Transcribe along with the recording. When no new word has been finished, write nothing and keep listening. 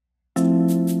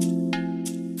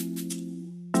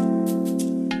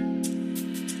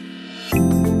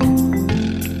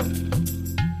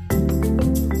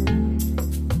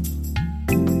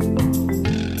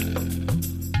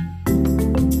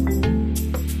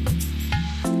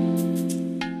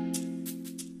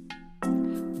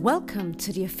Welcome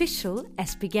to the official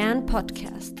JPGN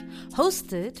podcast,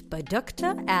 hosted by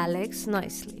Dr. Alex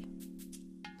Knisely.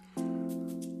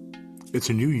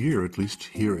 It's a new year, at least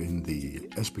here in the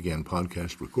JPGN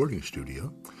podcast recording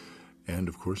studio. And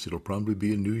of course, it'll probably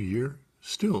be a new year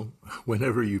still,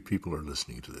 whenever you people are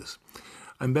listening to this.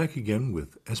 I'm back again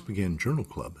with JPGN Journal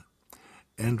Club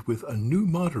and with a new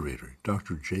moderator,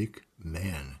 Dr. Jake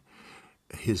Mann.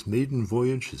 His maiden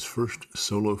voyage, his first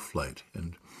solo flight.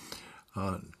 And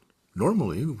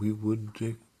normally we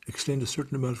would extend a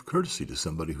certain amount of courtesy to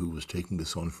somebody who was taking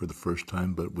this on for the first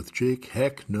time. But with Jake,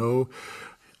 heck no,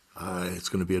 it's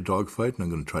going to be a dogfight and I'm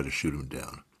going to try to shoot him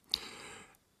down.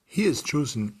 He has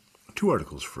chosen two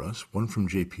articles for us, one from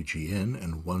JPGN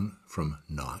and one from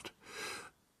Not.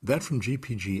 That from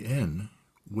JPGN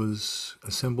was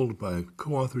assembled by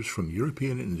co-authors from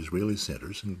European and Israeli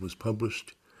centers and was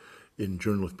published in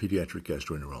Journal of Pediatric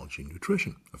Gastroenterology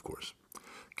Nutrition, of course.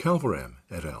 Kalveram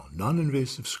et al.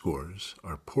 Non-invasive scores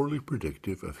are poorly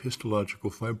predictive of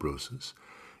histological fibrosis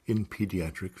in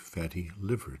pediatric fatty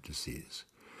liver disease.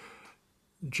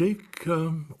 Jake,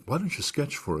 why don't you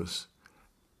sketch for us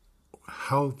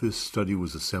how this study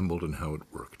was assembled and how it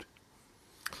worked?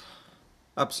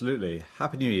 Absolutely.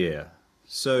 Happy New Year.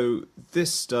 So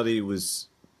this study was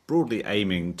broadly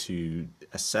aiming to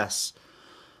assess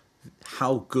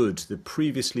how good the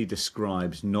previously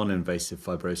described non-invasive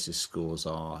fibrosis scores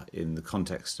are in the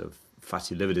context of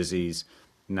fatty liver disease,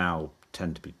 now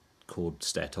tend to be called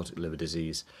steatotic liver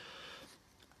disease,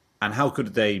 and how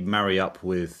could they marry up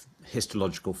with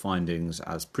histological findings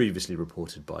as previously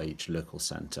reported by each local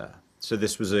centre. So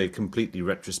this was a completely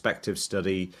retrospective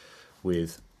study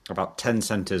with about 10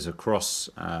 centres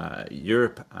across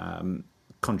Europe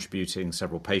contributing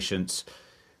several patients,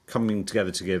 coming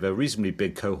together to give a reasonably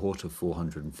big cohort of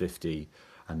 450,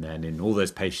 and then in all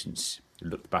those patients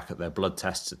looked back at their blood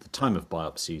tests at the time of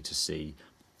biopsy to see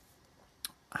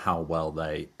how well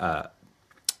they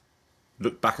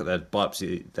looked back at their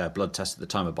blood tests at the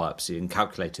time of biopsy and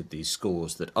calculated these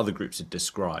scores that other groups had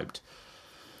described.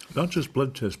 Not just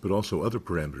blood tests, but also other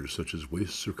parameters such as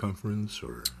waist circumference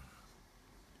or...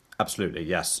 Absolutely,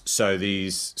 yes. So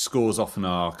these scores often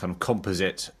are kind of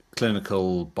composite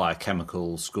clinical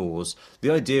biochemical scores. The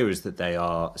idea is that they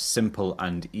are simple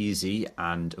and easy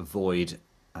and avoid,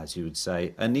 as you would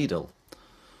say, a needle.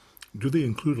 Do they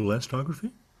include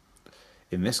elastography?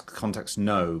 In this context,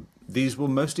 no. These were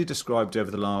mostly described over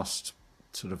the last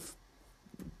sort of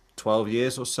 12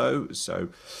 years or so. So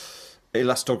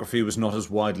elastography was not as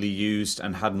widely used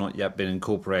and had not yet been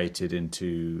incorporated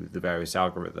into the various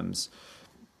algorithms.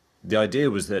 The idea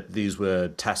was that these were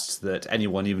tests that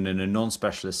anyone, even in a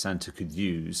non-specialist centre, could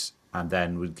use and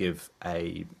then would give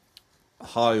a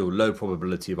high or low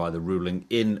probability of either ruling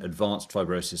in advanced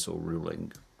fibrosis or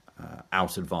ruling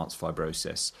out advanced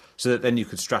fibrosis, so that then you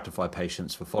could stratify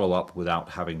patients for follow-up without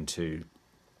having to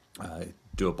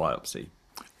do a biopsy.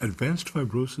 Advanced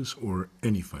fibrosis or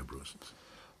any fibrosis?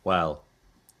 Well,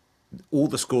 all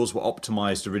the scores were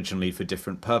optimized originally for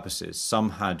different purposes.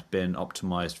 Some had been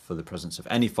optimized for the presence of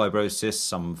any fibrosis,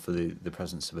 some for the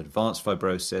presence of advanced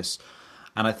fibrosis.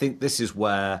 And I think this is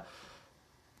where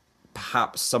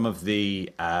perhaps some of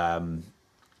the,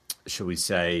 shall we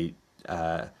say,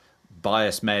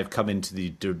 bias may have come into the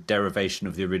derivation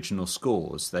of the original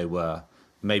scores. They were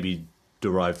maybe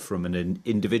derived from an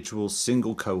individual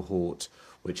single cohort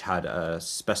which had a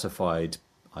specified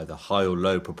either high or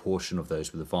low proportion of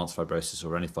those with advanced fibrosis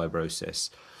or any fibrosis.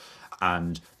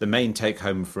 And the main take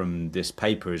home from this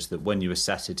paper is that when you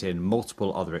assess it in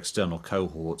multiple other external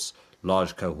cohorts,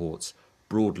 large cohorts,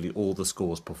 broadly all the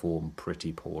scores perform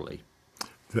pretty poorly.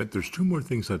 There's two more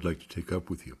things I'd like to take up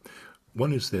with you.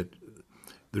 One is that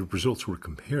the results were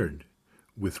compared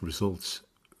with results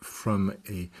from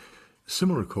a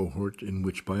similar cohort in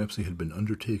which biopsy had been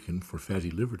undertaken for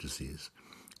fatty liver disease,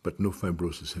 but no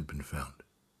fibrosis had been found.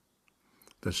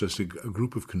 That's just a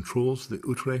group of controls, the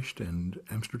Utrecht and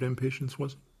Amsterdam patients,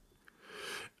 was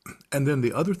it? And then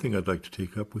the other thing I'd like to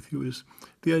take up with you is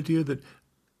the idea that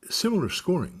similar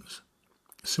scorings,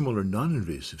 similar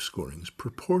non-invasive scorings,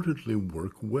 purportedly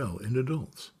work well in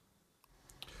adults.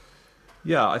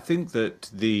 Yeah, I think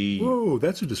that Whoa,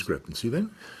 that's a discrepancy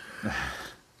then.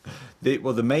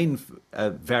 The main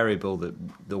variable,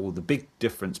 the big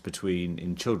difference between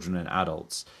in children and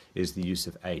adults is the use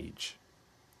of age.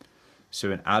 So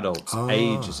in adults,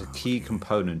 age is a key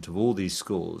component of all these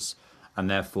scores, and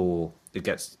therefore it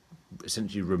gets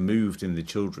essentially removed in the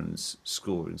children's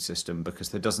scoring system because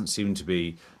there doesn't seem to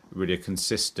be really a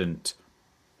consistent,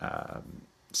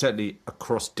 certainly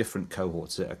across different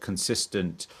cohorts, a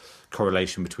consistent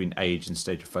correlation between age and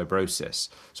stage of fibrosis.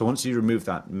 So once you remove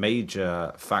that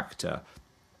major factor,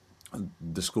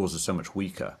 the scores are so much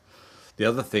weaker. The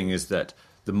other thing is that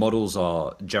the models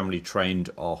are generally trained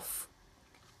off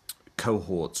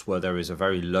cohorts where there is a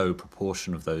very low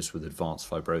proportion of those with advanced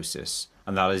fibrosis,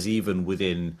 and that is even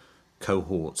within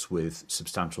cohorts with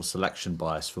substantial selection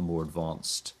bias for more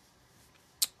advanced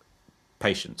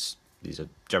patients. These are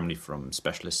generally from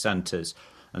specialist centres,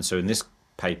 and so in this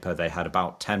paper they had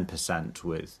about 10%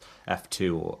 with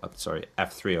F3 or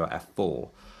F4,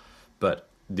 but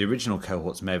the original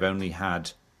cohorts may have only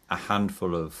had a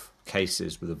handful of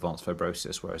cases with advanced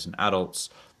fibrosis, whereas in adults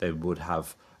they would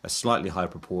have a slightly higher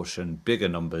proportion, bigger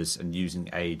numbers, and using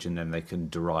age, and then they can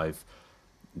derive,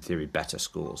 in theory, better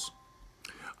scores.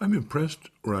 I'm impressed,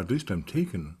 or at least I'm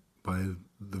taken, by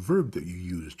the verb that you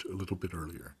used a little bit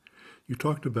earlier. You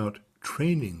talked about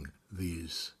training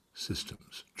these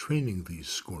systems, training these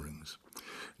scorings.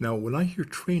 Now, when I hear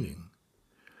training,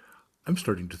 I'm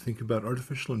starting to think about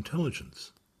artificial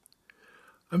intelligence.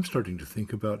 I'm starting to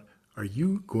think about, are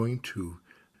you going to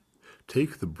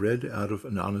take the bread out of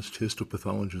an honest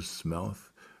histopathologist's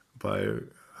mouth by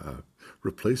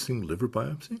replacing liver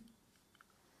biopsy?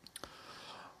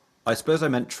 I suppose I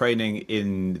meant training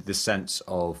in the sense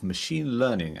of machine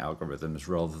learning algorithms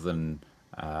rather than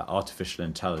artificial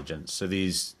intelligence. So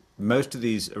most of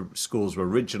these scores were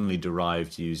originally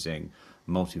derived using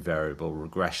multivariable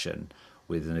regression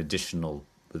with an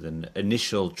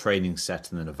initial training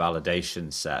set and then a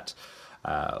validation set,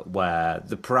 where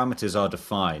the parameters are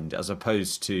defined, as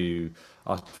opposed to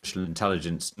artificial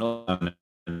intelligence. Not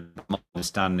my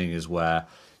understanding is where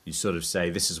you sort of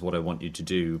say, this is what I want you to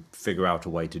do, figure out a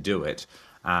way to do it.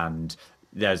 And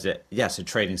there's a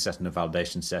training set and a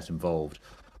validation set involved,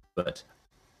 but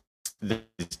this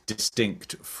is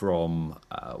distinct from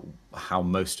how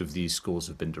most of these scores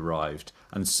have been derived.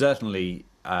 And certainly,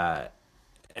 at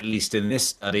least in this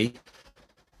study,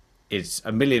 it's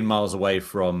a million miles away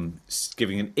from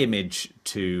giving an image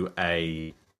to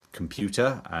a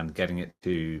computer and getting it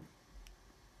to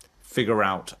figure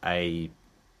out a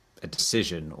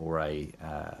decision or a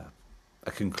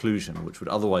conclusion, which would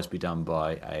otherwise be done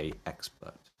by an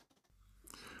expert.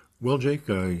 Well, Jake,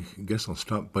 I guess I'll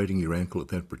stop biting your ankle at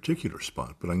that particular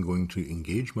spot, but I'm going to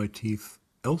engage my teeth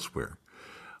elsewhere.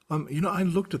 I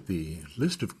looked at the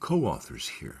list of co-authors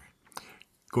here,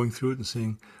 going through it and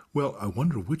saying, well, I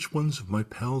wonder which ones of my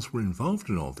pals were involved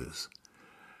in all this.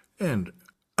 And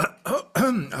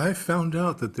I found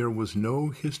out that there was no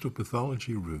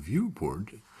histopathology review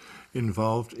board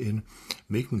involved in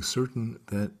making certain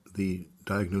that the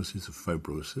diagnoses of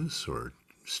fibrosis or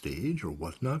stage or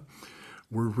whatnot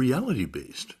were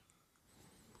reality-based.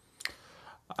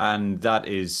 And that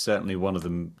is certainly one of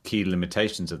the key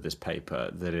limitations of this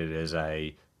paper, that it is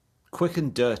a quick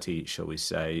and dirty, shall we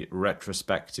say,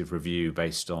 retrospective review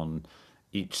based on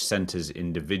each centre's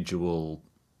individual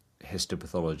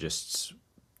histopathologist's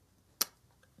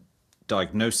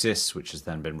diagnosis, which has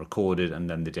then been recorded, and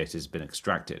then the data has been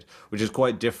extracted, which is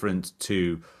quite different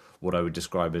to what I would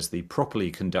describe as the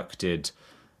properly conducted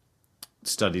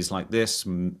studies like this,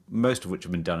 most of which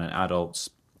have been done in adults,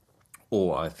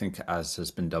 or I think as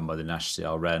has been done by the NASH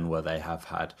CRN, where they have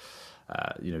had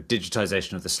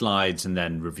digitization of the slides and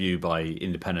then review by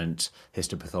independent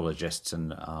histopathologists,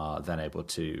 and are then able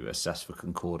to assess for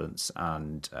concordance,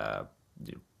 and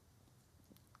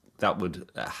that would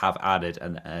have added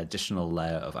an additional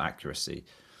layer of accuracy.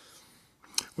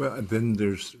 Well, and then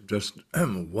there's just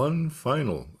one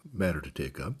final matter to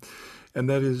take up, and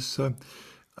that is,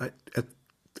 I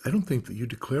don't think that you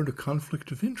declared a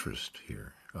conflict of interest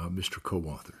here, Mr.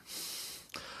 Co-author.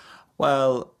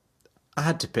 Well, I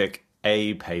had to pick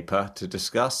a paper to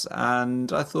discuss,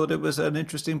 and I thought it was an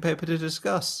interesting paper to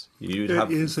discuss. You'd have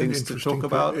things to talk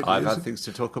about. I've had things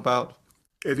to talk about.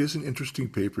 It is an interesting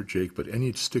paper, Jake, but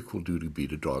any stick will do to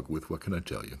beat a dog with. What can I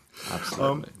tell you?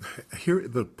 Absolutely. Here,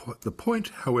 the point,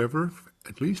 however,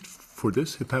 at least for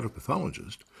this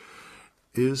hepatopathologist,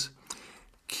 is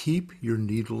keep your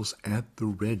needles at the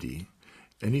ready.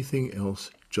 Anything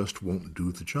else just won't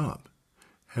do the job.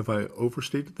 Have I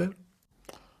overstated that?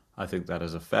 I think that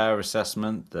is a fair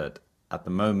assessment, that at the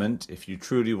moment, if you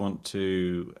truly want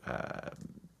to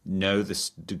know this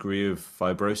degree of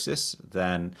fibrosis,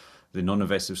 then the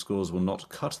non-invasive scores will not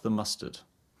cut the mustard.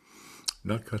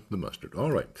 Not cut the mustard.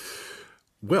 All right.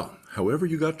 Well, however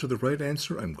you got to the right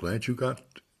answer, I'm glad you got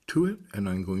to it, and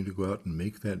I'm going to go out and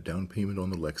make that down payment on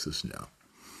the Lexus now.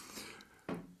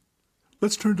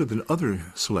 Let's turn to the other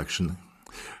selection.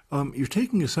 You're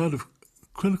taking us out of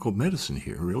clinical medicine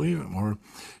here, really, or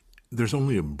there's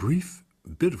only a brief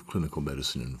bit of clinical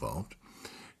medicine involved.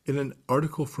 In an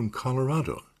article from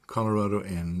Colorado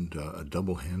and a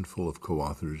double handful of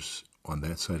co-authors on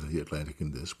that side of the Atlantic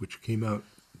in this, which came out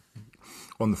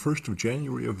on the 1st of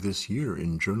January of this year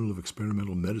in Journal of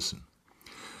Experimental Medicine.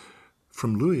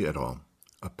 From Louis et al.,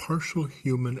 a partial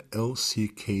human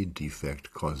LCK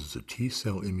defect causes a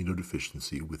T-cell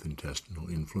immunodeficiency with intestinal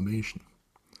inflammation.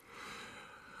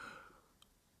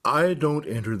 I don't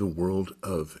enter the world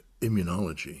of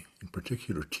immunology, in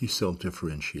particular T-cell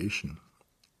differentiation,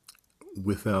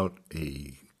 without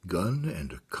a gun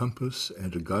and a compass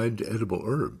and a guide to edible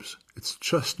herbs. It's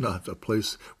just not a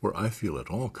place where I feel at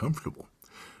all comfortable.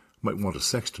 Might want a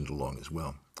sextant along as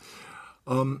well.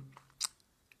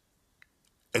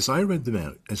 As I read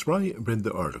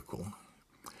the article,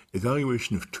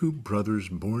 evaluation of two brothers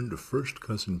born to first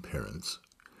cousin parents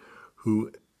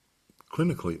who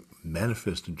clinically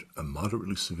manifested a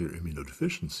moderately severe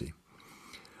immunodeficiency,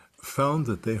 found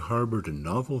that they harbored a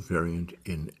novel variant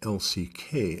in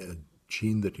LCK, a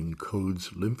gene that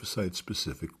encodes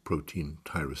lymphocyte-specific protein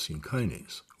tyrosine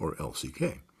kinase, or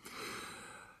LCK.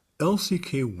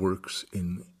 LCK works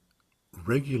in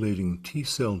regulating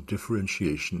T-cell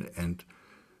differentiation and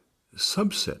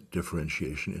subset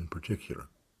differentiation in particular.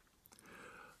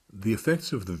 The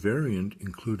effects of the variant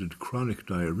included chronic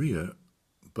diarrhea,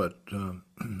 but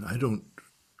I don't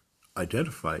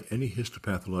identify any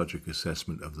histopathologic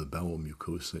assessment of the bowel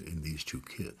mucosa in these two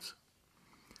kids.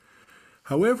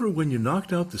 However, when you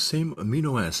knocked out the same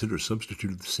amino acid or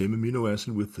substituted the same amino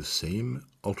acid with the same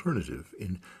alternative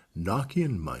in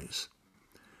Knockian mice,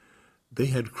 they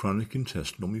had chronic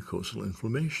intestinal mucosal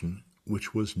inflammation,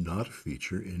 which was not a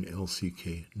feature in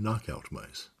LCK knockout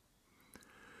mice.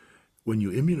 When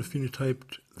you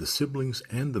immunophenotyped the siblings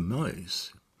and the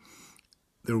mice,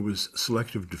 there was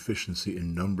selective deficiency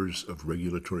in numbers of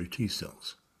regulatory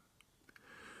T-cells.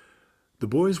 The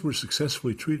boys were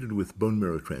successfully treated with bone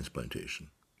marrow transplantation.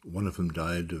 One of them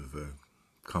died of a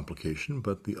complication,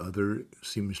 but the other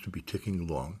seems to be ticking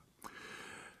along.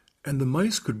 And the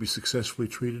mice could be successfully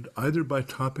treated either by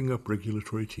topping up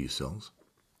regulatory T-cells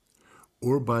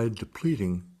or by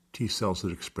depleting T-cells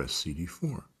that express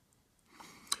CD4.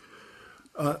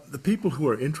 The people who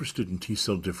are interested in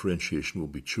T-cell differentiation will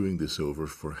be chewing this over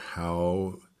for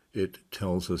how it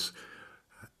tells us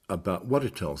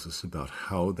about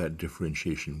how that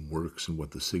differentiation works and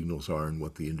what the signals are and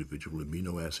what the individual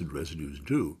amino acid residues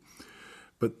do.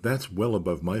 But that's well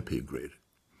above my pay grade.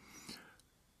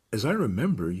 As I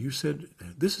remember, you said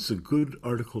this is a good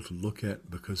article to look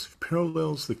at because of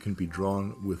parallels that can be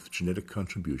drawn with genetic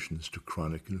contributions to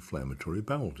chronic inflammatory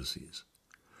bowel disease.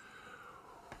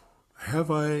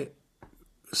 Have I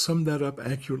summed that up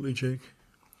accurately, Jake?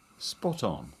 Spot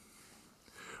on.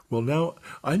 Well, now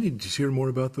I need to hear more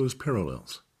about those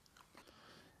parallels.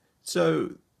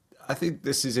 So I think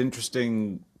this is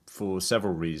interesting for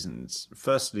several reasons.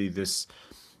 Firstly, this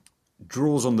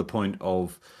draws on the point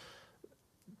of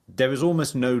there is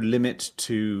almost no limit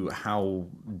to how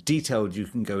detailed you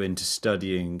can go into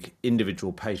studying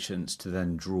individual patients to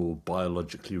then draw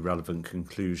biologically relevant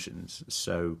conclusions.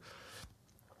 So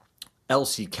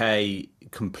LCK,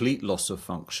 complete loss of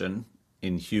function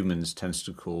in humans, tends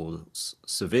to cause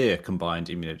severe combined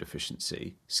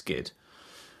immunodeficiency, SCID,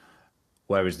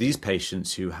 whereas these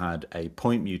patients who had a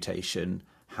point mutation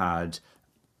had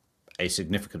a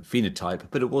significant phenotype,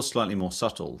 but it was slightly more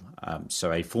subtle,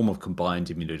 so a form of combined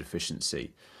immunodeficiency,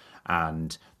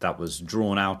 and that was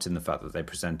drawn out in the fact that they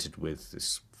presented with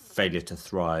this failure to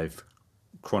thrive,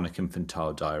 chronic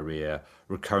infantile diarrhea,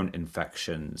 recurrent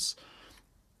infections,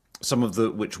 some of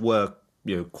which were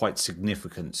quite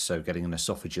significant, so getting an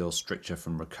esophageal stricture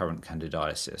from recurrent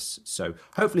candidiasis. So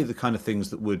hopefully the kind of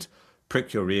things that would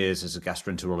prick your ears as a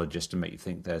gastroenterologist and make you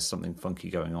think there's something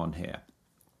funky going on here.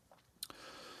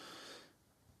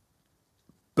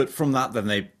 But from that, then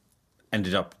they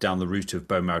ended up down the route of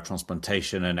bone marrow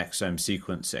transplantation and exome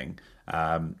sequencing,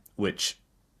 which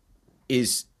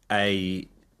is a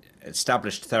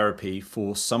established therapy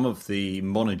for some of the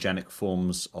monogenic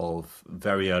forms of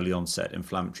very early onset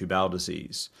inflammatory bowel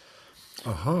disease.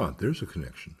 Aha, there's a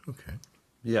connection. Okay.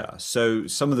 Yeah, so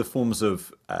some of the forms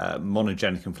of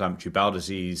monogenic inflammatory bowel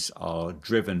disease are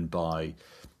driven by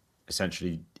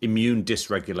essentially immune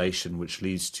dysregulation, which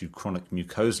leads to chronic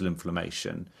mucosal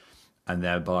inflammation, and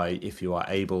thereby if you are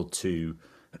able to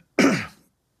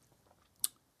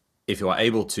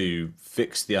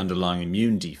fix the underlying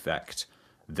immune defect,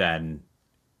 then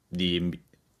the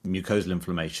mucosal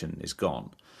inflammation is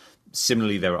gone.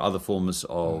 Similarly, there are other forms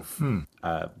of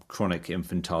chronic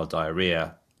infantile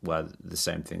diarrhea where the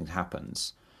same thing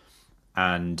happens.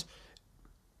 And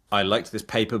I liked this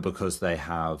paper because they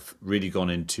have really gone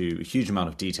into a huge amount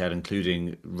of detail,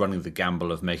 including running the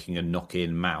gamble of making a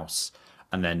knock-in mouse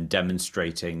and then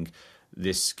demonstrating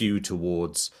this skew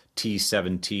towards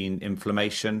T17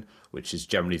 inflammation, which is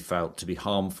generally felt to be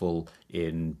harmful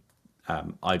in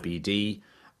IBD,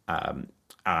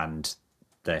 and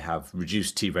they have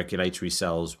reduced T regulatory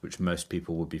cells, which most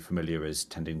people would be familiar as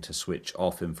tending to switch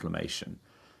off inflammation.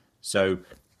 So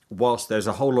whilst there's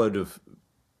a whole load of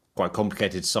quite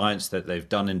complicated science that they've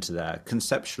done into there,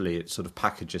 conceptually it sort of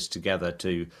packages together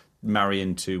to marry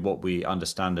into what we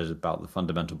understand about the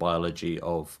fundamental biology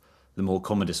of the more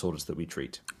common disorders that we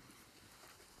treat.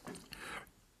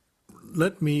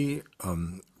 Let me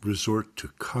resort to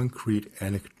concrete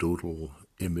anecdotal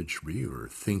imagery or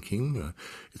thinking.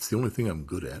 It's the only thing I'm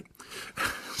good at.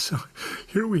 So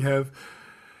here we have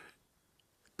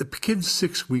the kid's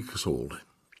 6 weeks old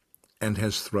and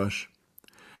has thrush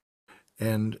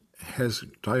and has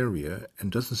diarrhea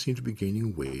and doesn't seem to be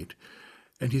gaining weight,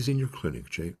 and he's in your clinic,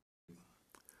 Jay.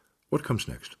 What comes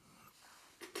next?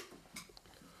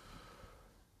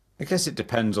 I guess it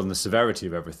depends on the severity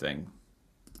of everything.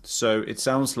 So it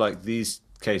sounds like these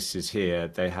cases here,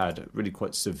 they had really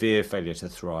quite severe failure to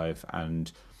thrive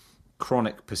and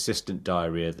chronic persistent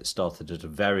diarrhea that started at a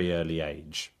very early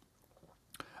age.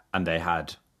 And they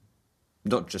had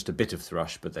not just a bit of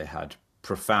thrush, but they had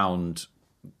profound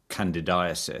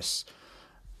candidiasis,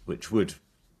 which would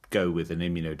go with an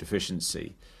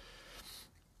immunodeficiency.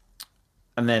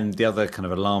 And then the other kind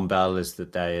of alarm bell is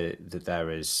that there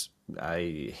is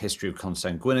a history of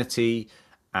consanguinity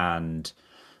and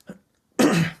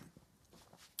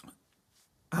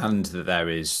that there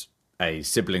is a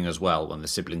sibling as well. When the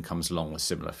sibling comes along with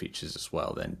similar features as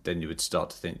well, then you would start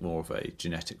to think more of a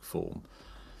genetic form.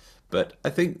 But I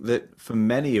think that for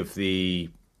many of the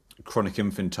chronic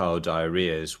infantile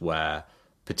diarrheas, where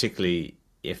particularly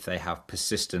if they have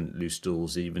persistent loose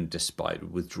stools, even despite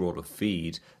withdrawal of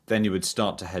feed, then you would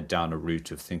start to head down a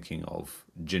route of thinking of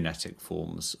genetic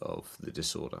forms of the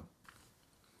disorder.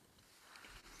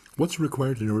 What's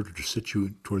required in order to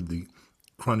situate toward the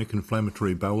chronic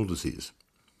inflammatory bowel disease?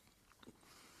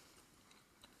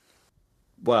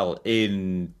 Well,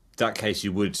 in that case,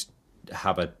 you would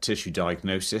have a tissue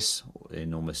diagnosis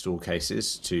in almost all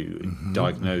cases to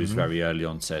diagnose very early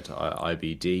onset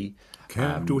IBD.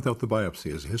 Can't do without the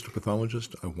biopsy. As a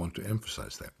histopathologist, I want to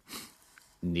emphasize that.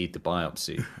 Need the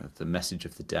biopsy, the message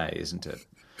of the day, isn't it?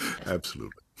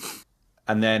 Absolutely.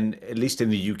 And then, at least in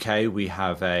the UK, we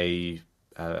have a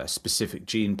specific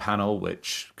gene panel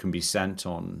which can be sent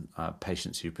on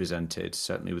patients who presented,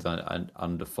 certainly with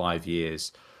under 5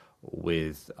 years,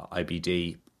 with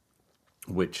IBD,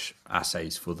 which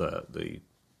assays for the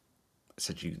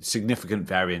significant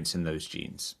variance in those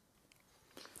genes.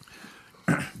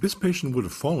 This patient would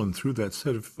have fallen through that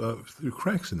set of through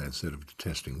cracks in that set of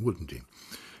testing, wouldn't he?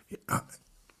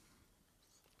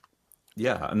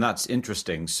 Yeah, and that's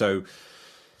interesting. So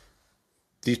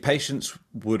these patients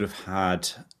would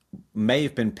have may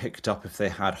have been picked up if they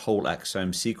had whole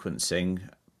exome sequencing,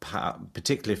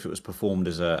 particularly if it was performed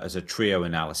as a trio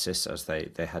analysis, as they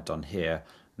had done here.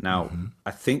 Now,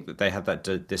 I think that they had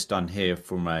this done here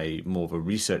from a more of a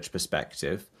research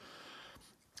perspective.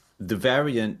 The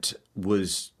variant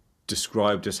was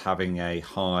described as having a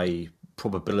high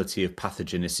probability of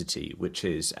pathogenicity, which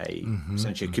is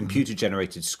essentially a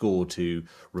computer-generated score to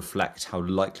reflect how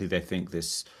likely they think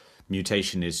this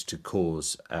mutation is to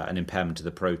cause an impairment of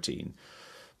the protein.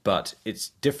 But it's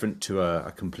different to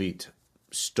a complete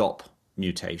stop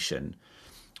mutation.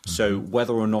 So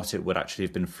whether or not it would actually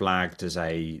have been flagged as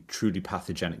a truly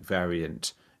pathogenic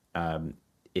variant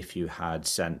if you had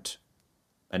sent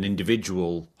an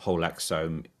individual whole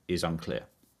exome is unclear.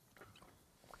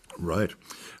 Right.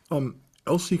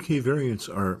 LCK variants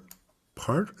are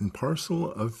part and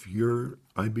parcel of your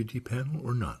IBD panel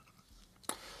or not?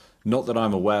 Not that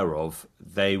I'm aware of.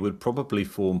 They would probably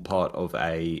form part of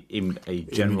a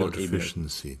general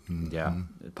immunodeficiency.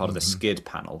 Part of the SCID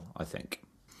panel, I think.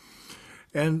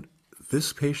 And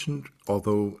this patient,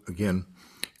 although, again,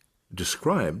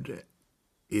 described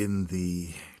in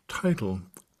the title,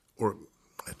 or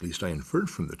at least I inferred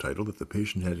from the title, that the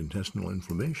patient had intestinal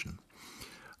inflammation.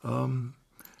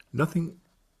 Nothing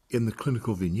in the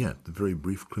clinical vignette, the very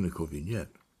brief clinical vignette,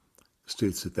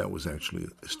 states that that was actually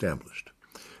established.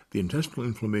 The intestinal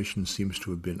inflammation seems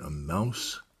to have been a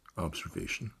mouse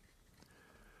observation.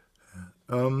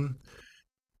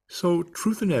 So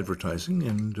truth in advertising,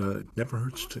 and it never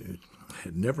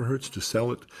hurts to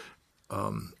sell it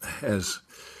as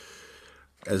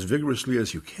vigorously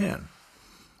as you can.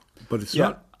 But it's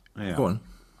not. Yeah. Go on.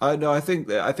 No, I think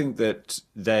that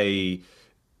they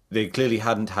they clearly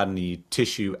hadn't had any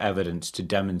tissue evidence to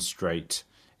demonstrate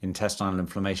intestinal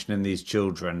inflammation in these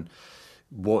children.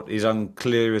 What is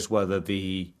unclear is whether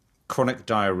the chronic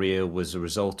diarrhea was a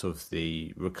result of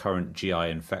the recurrent GI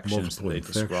infections that they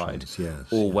described,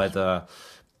 or whether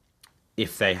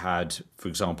if they had, for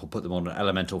example, put them on an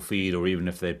elemental feed, or even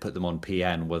if they put them on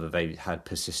PN, whether they had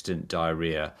persistent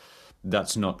diarrhea.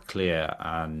 That's not clear,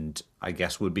 and I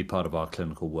guess would be part of our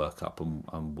clinical workup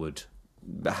and would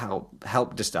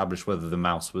help establish whether the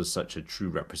mouse was such a true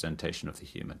representation of the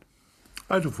human.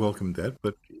 I'd have welcomed that,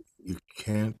 but you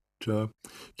can't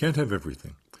have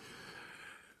everything.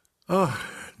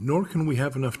 Nor can we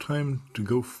have enough time to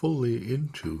go fully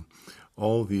into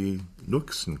all the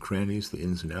nooks and crannies, the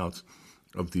ins and outs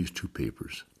of these two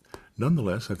papers.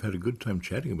 Nonetheless, I've had a good time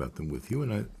chatting about them with you,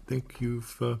 and I think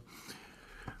you've,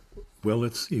 well,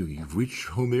 let's see, you've reached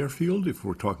home airfield if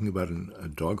we're talking about a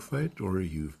dogfight, or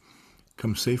you've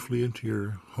come safely into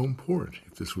your home port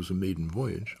if this was a maiden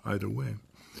voyage. Either way.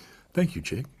 Thank you,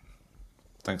 Jake.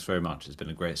 Thanks very much. It's been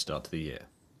a great start to the year.